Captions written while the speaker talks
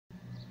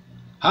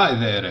Hi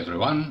there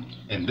everyone,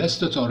 in this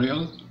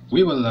tutorial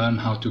we will learn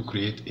how to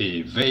create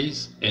a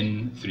vase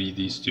in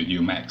 3D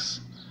Studio Max.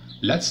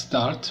 Let's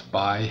start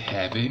by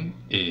having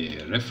a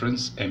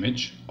reference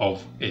image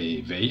of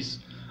a vase.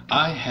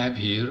 I have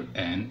here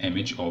an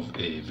image of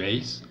a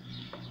vase.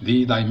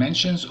 The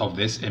dimensions of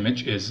this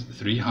image is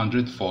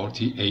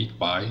 348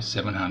 by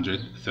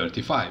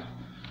 735.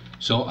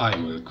 So I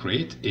will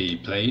create a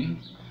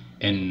plane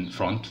in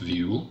front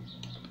view,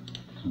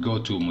 go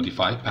to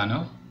modify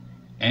panel,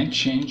 and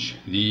change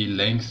the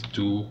length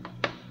to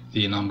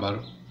the number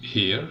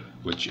here,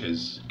 which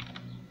is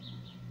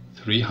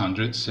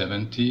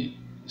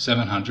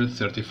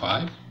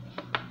 735.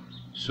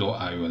 So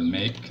I will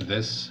make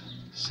this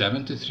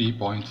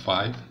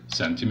 73.5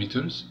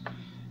 centimeters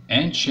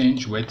and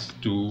change width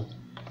to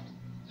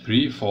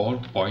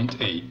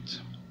 34.8.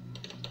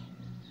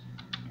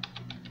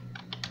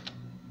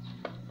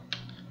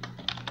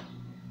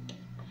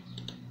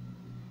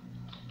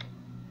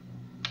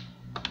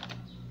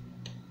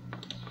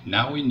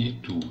 Now we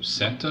need to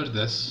center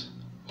this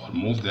or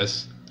move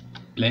this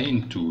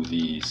plane to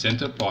the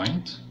center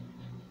point.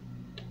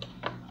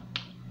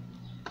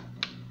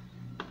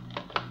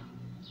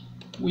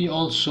 We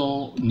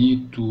also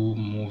need to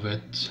move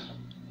it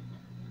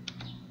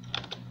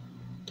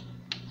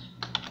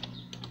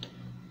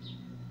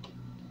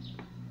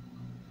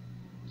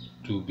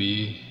to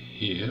be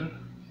here.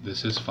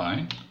 This is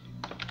fine.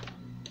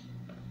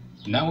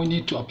 Now we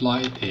need to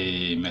apply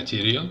a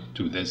material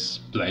to this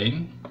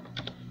plane.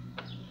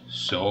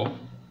 So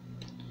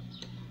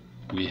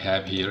we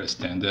have here a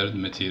standard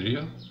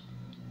material.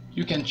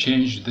 You can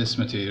change this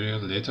material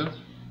later.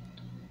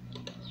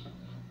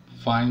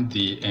 Find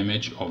the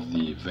image of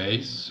the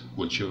vase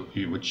which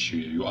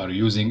you are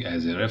using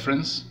as a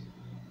reference.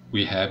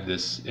 We have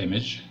this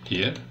image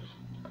here.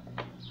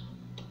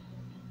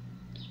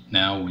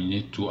 Now we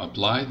need to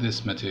apply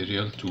this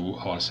material to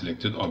our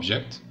selected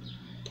object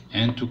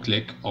and to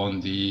click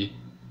on the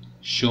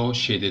Show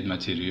Shaded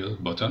Material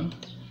button.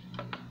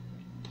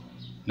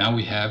 Now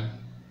we have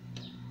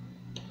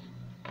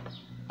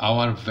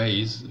our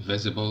vase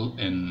visible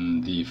in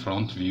the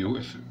front view.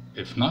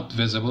 If not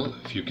visible,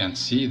 if you can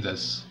see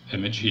this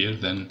image here,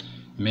 then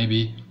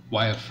maybe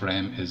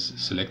wireframe is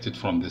selected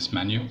from this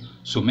menu.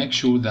 So make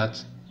sure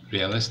that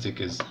realistic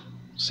is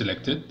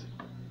selected.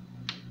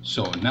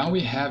 So now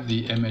we have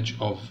the image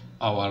of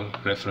our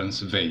reference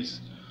vase.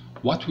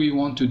 What we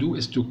want to do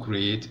is to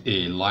create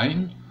a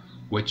line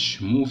which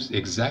moves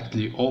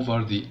exactly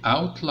over the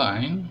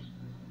outline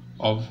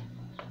of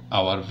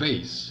our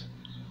vase.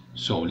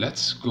 So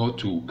let's go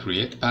to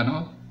Create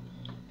Panel,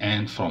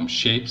 and from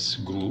Shapes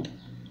Group,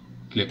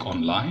 click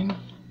on Line.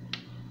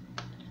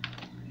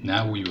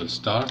 Now we will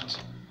start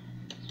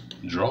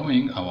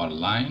drawing our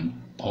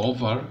line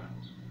over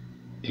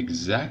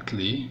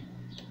exactly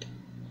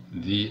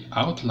the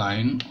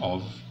outline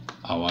of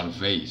our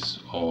vase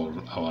or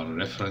our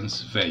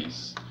reference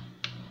vase.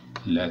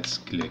 Let's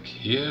click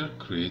here,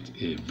 create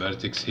a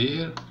vertex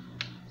here,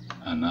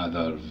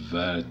 another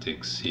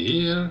vertex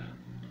here,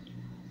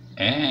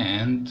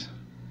 and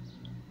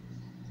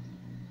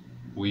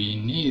we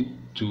need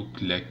to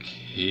click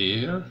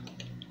here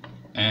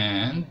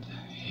and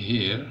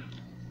here.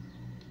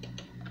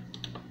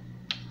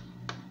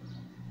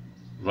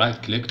 Right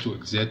click to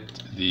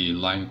exit the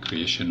line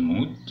creation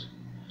mode.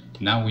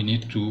 Now we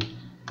need to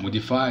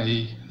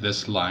modify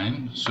this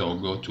line, so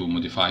go to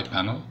modify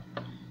panel,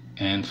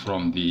 and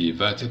from the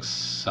vertex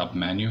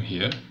submenu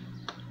here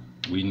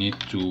we need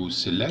to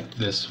select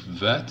this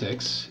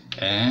vertex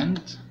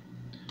and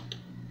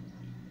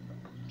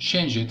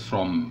change it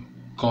from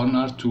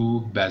corner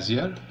to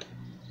bezier.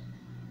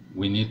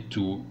 We need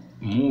to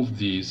move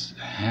these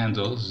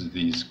handles,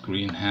 these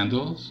green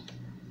handles,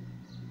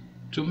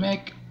 to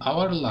make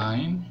our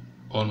line,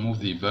 or move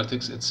the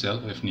vertex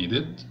itself if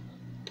needed,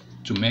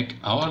 to make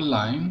our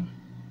line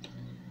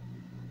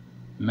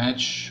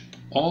match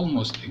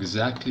almost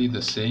exactly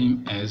the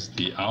same as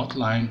the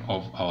outline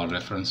of our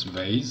reference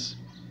vase.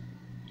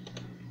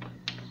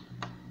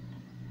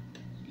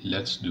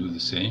 Let's do the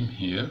same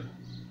here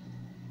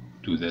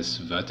to this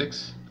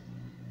vertex.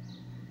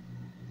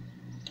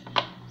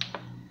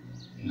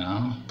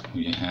 Now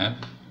we have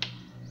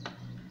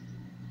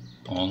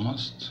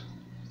almost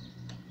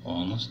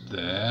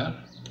there.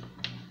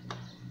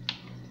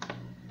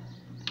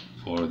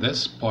 For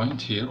this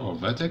point here or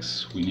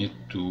vertex, we need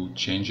to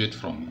change it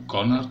from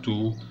corner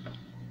to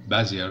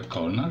bezier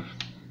corner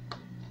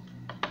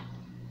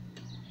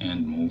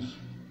and move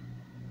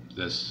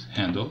this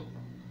handle.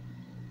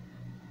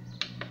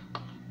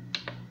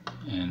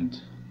 And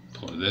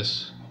for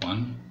this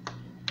one,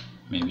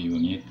 maybe we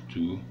need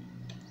to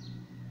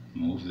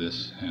move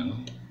this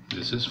handle.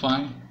 This is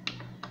fine.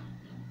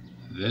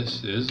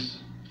 This is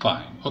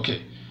fine.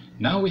 Okay,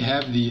 now we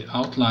have the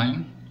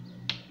outline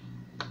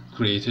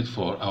created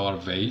for our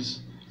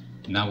vase.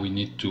 Now we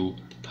need to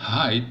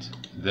hide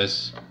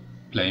this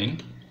plane.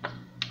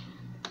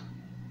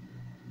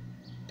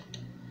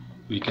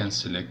 We can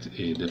select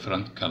a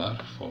different color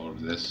for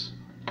this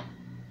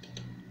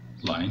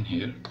line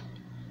here.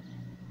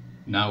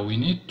 Now we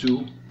need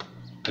to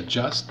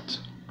adjust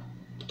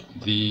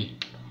the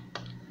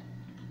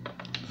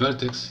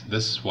vertex,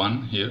 this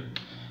one here.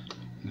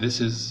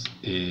 This is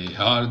a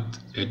hard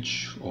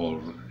edge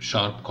or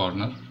sharp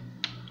corner.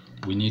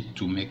 We need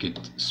to make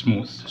it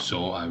smooth,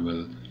 so I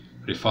will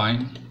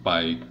refine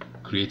by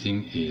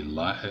creating a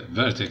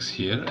vertex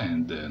here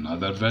and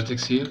another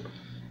vertex here,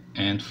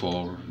 and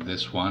for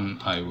this one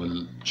I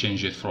will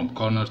change it from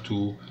corner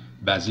to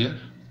bezier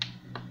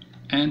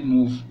and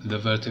move the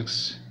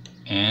vertex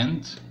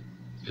and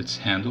its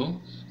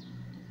handle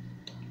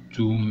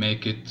to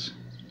make it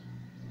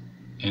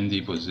in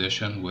the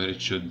position where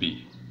it should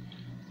be.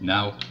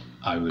 Now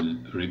I will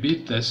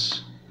repeat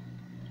this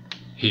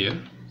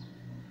here,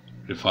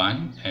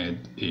 refine,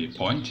 add a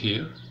point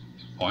here,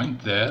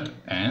 point there,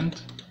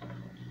 and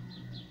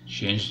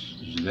change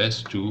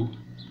this to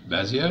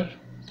bezier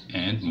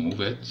and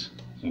move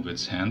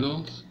its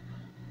handles,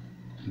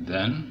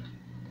 then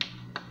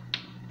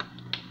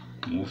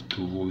move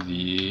to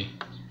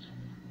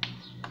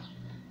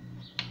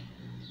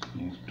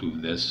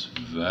this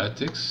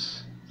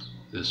vertex.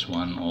 This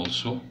one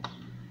also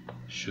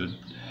should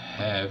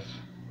have,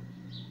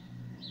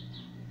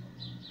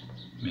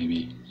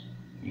 maybe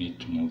we need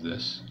to move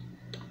this.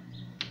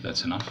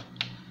 That's enough.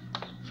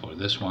 For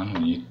this one we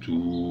need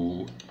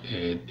to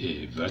add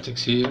a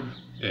vertex here,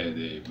 add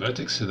a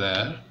vertex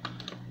there,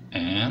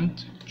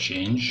 and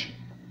change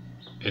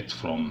it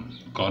from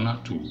corner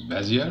to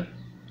bezier.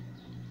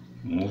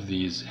 Move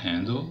these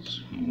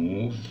handles,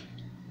 move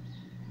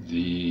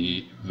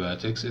the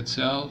vertex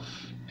itself,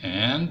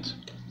 and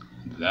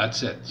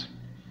that's it.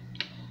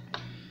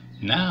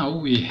 Now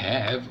we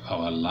have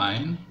our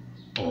line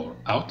or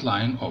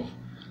outline of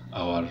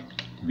our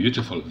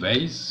beautiful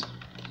vase.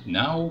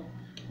 Now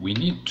we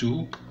need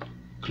to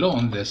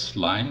clone this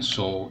line,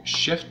 so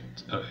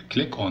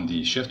click on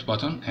the shift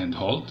button and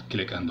hold,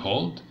 click and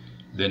hold,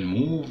 then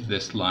move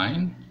this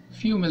line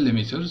few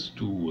millimeters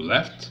to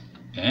left,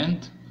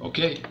 and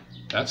okay,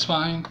 that's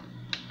fine.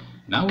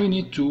 Now we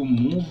need to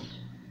move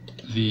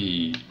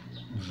the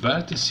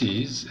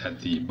vertices at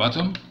the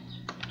bottom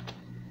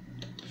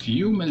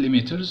few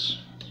millimeters,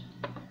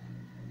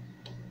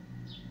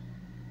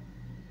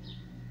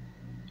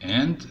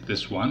 and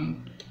this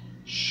one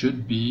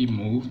should be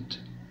moved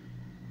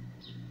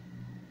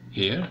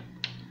here.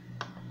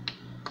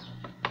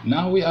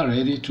 Now we are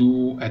ready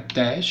to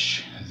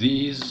attach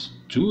these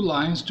two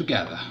lines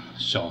together,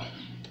 so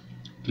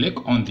click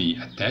on the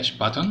attach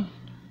button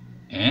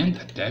and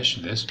attach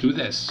this to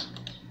this.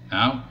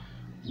 Now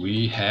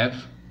we have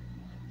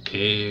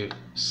a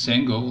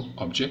single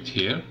object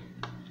here.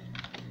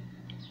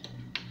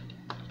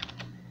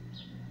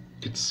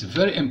 It's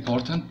very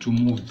important to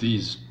move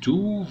these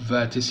two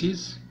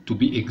vertices to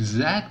be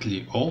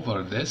exactly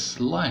over this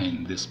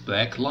line, this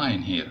black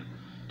line here,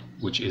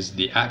 which is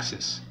the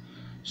axis.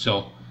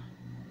 So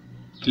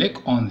click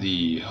on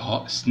the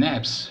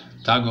snaps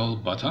toggle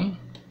button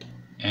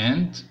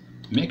and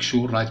make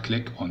sure right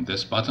click on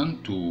this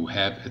button to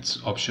have its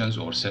options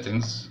or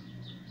settings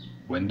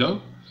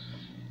window.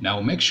 Now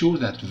make sure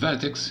that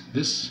vertex,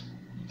 these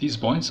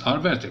points are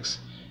vertex,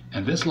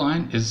 and this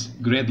line is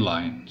grid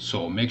line,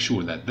 so make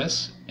sure that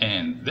this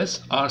and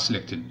this are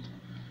selected.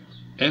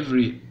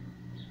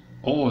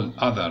 All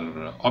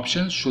other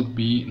options should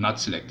be not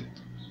selected.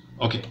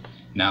 Okay,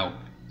 now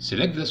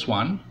select this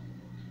one,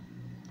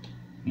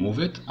 move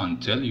it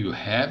until you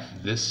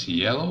have this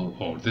yellow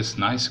or this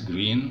nice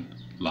green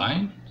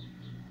line.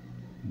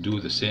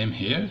 Do the same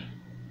here.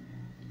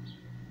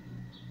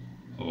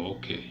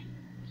 Okay,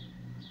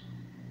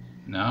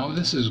 now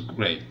this is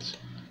great.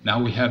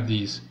 Now we have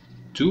these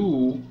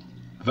two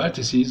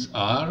vertices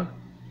are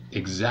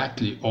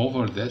exactly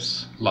over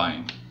this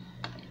line.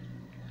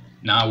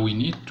 Now we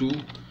need to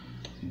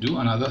do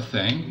another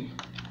thing,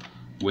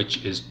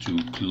 which is to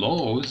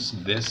close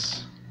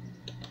this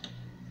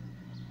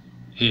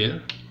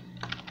here.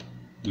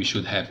 We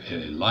should have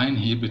a line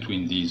here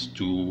between these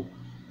two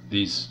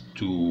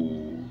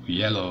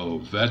yellow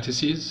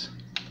vertices,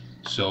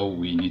 so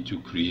we need to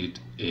create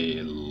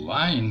a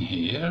line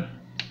here.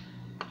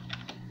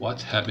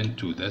 What happened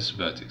to this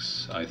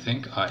vertex? I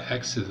think I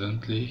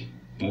accidentally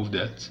moved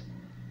it.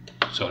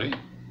 Sorry,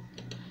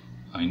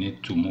 I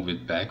need to move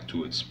it back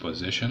to its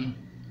position.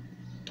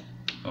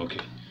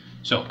 Okay,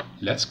 so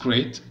let's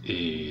create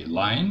a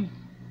line,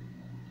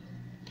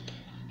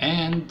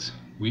 and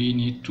we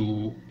need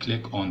to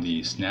click on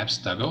the snaps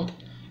toggle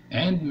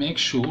and make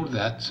sure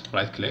that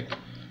right click,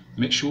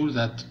 make sure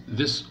that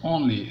this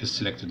only is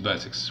selected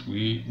vertex.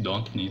 We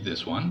don't need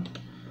this one.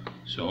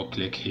 So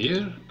click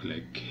here,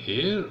 click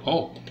here.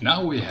 Oh,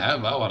 now we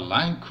have our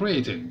line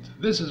created.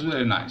 This is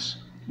very nice.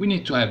 We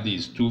need to have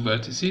these two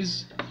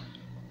vertices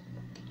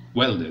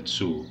welded.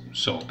 So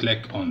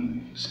select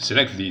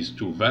these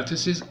two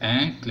vertices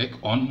and click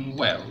on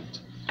weld.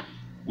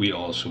 We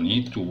also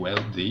need to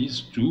weld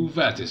these two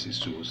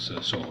vertices too.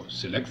 So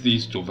select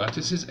these two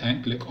vertices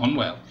and click on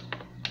weld.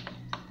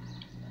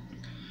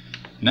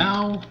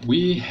 Now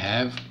we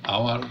have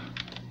our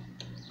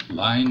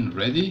line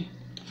ready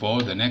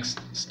for the next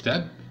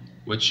step,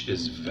 which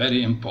is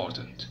very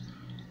important.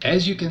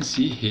 As you can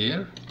see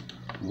here,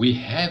 we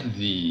have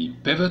the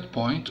pivot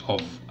point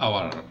of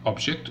our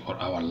object or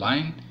our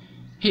line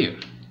here.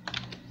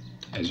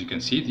 As you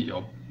can see,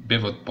 the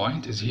pivot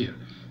point is here.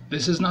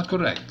 This is not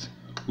correct.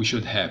 We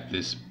should have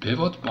this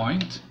pivot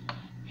point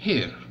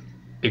here,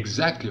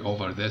 exactly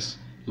over this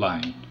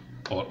line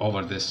or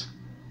over this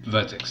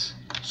vertex.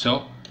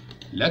 So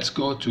let's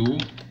go to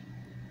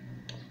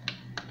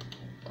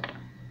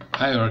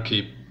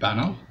hierarchy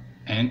panel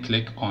and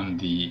click on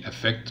the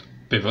effect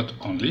pivot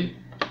only,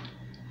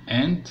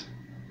 and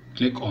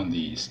click on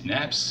the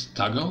snaps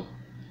toggle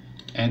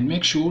and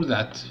make sure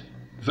that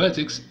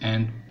vertex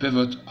and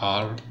pivot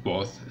are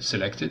both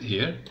selected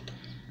here.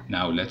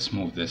 Now let's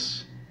move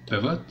this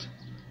pivot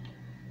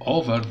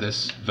over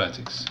this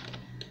vertex.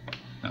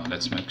 Now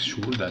let's make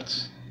sure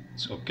that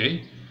it's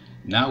okay.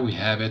 Now we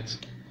have it.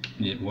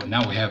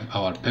 Now we have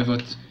our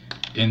pivot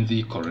in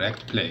the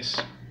correct place.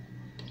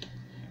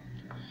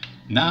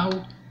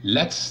 Now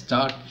let's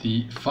start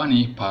the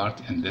funny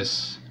part in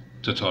this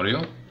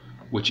tutorial,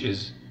 which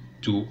is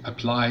to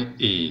apply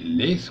a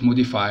lathe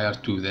modifier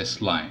to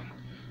this line.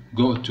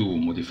 Go to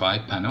modify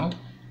panel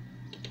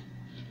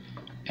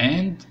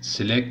and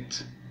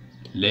select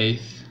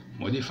lathe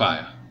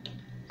modifier.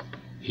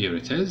 Here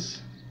it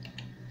is,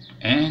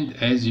 and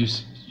as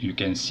you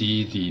can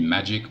see the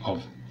magic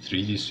of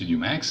 3D Studio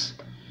Max,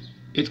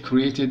 it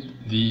created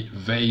the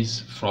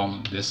vase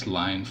from this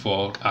line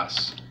for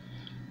us.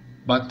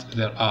 But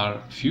there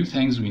are few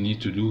things we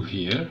need to do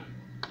here.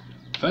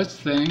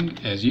 First thing,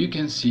 as you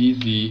can see,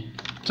 the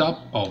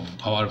top of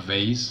our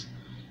vase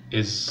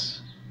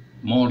is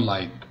more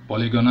like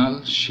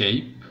polygonal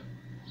shape.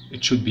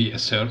 It should be a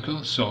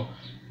circle, so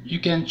you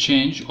can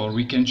change, or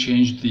we can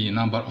change the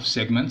number of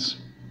segments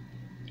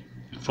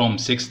from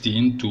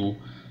 16 to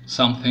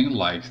something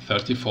like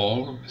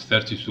 34,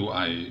 32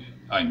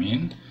 I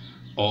mean,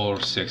 or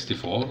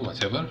 64,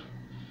 whatever.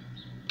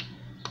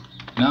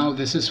 Now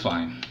this is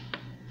fine.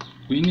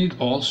 We need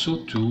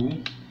also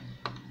to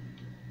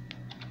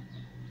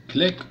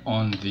click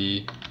on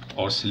the,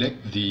 or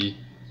select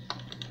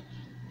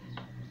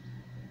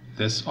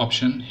this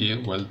option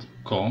here, weld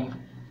core,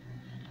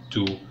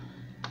 to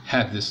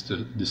have this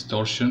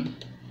distortion,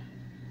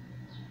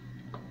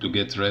 to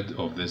get rid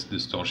of this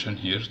distortion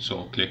here.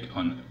 So click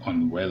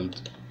on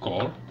weld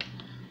core.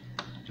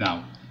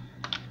 Now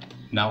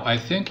I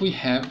think we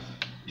have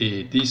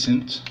a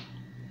decent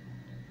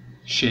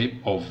shape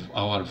of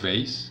our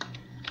vase.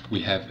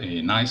 We have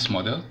a nice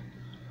model.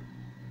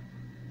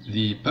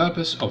 The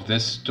purpose of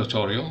this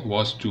tutorial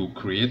was to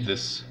create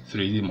this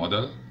 3D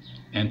model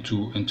and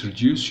to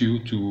introduce you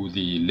to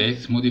the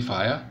lathe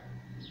modifier,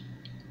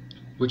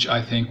 which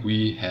I think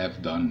we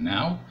have done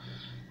now.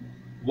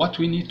 What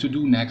we need to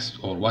do next,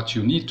 or what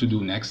you need to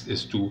do next,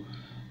 is to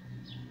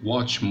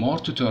watch more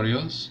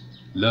tutorials,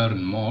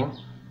 learn more,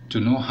 to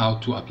know how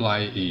to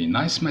apply a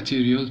nice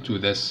material to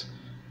this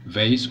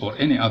vase or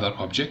any other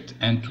object,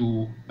 and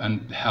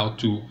how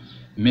to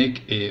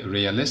make a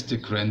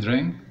realistic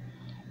rendering.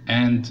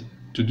 And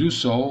to do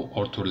so,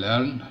 or to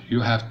learn,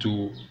 you have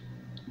to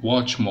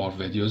watch more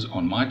videos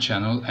on my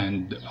channel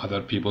and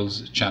other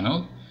people's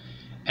channel,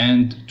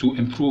 and to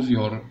improve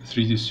your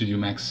 3D Studio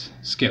Max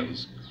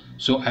skills.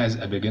 So as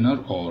a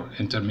beginner or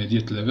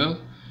intermediate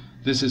level,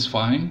 this is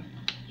fine.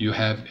 You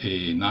have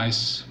a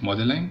nice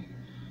modeling,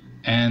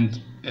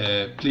 and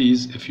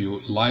please, if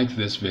you like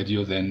this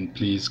video, then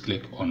please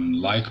click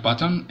on like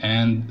button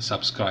and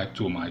subscribe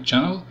to my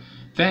channel.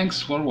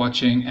 Thanks for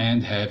watching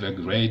and have a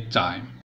great time.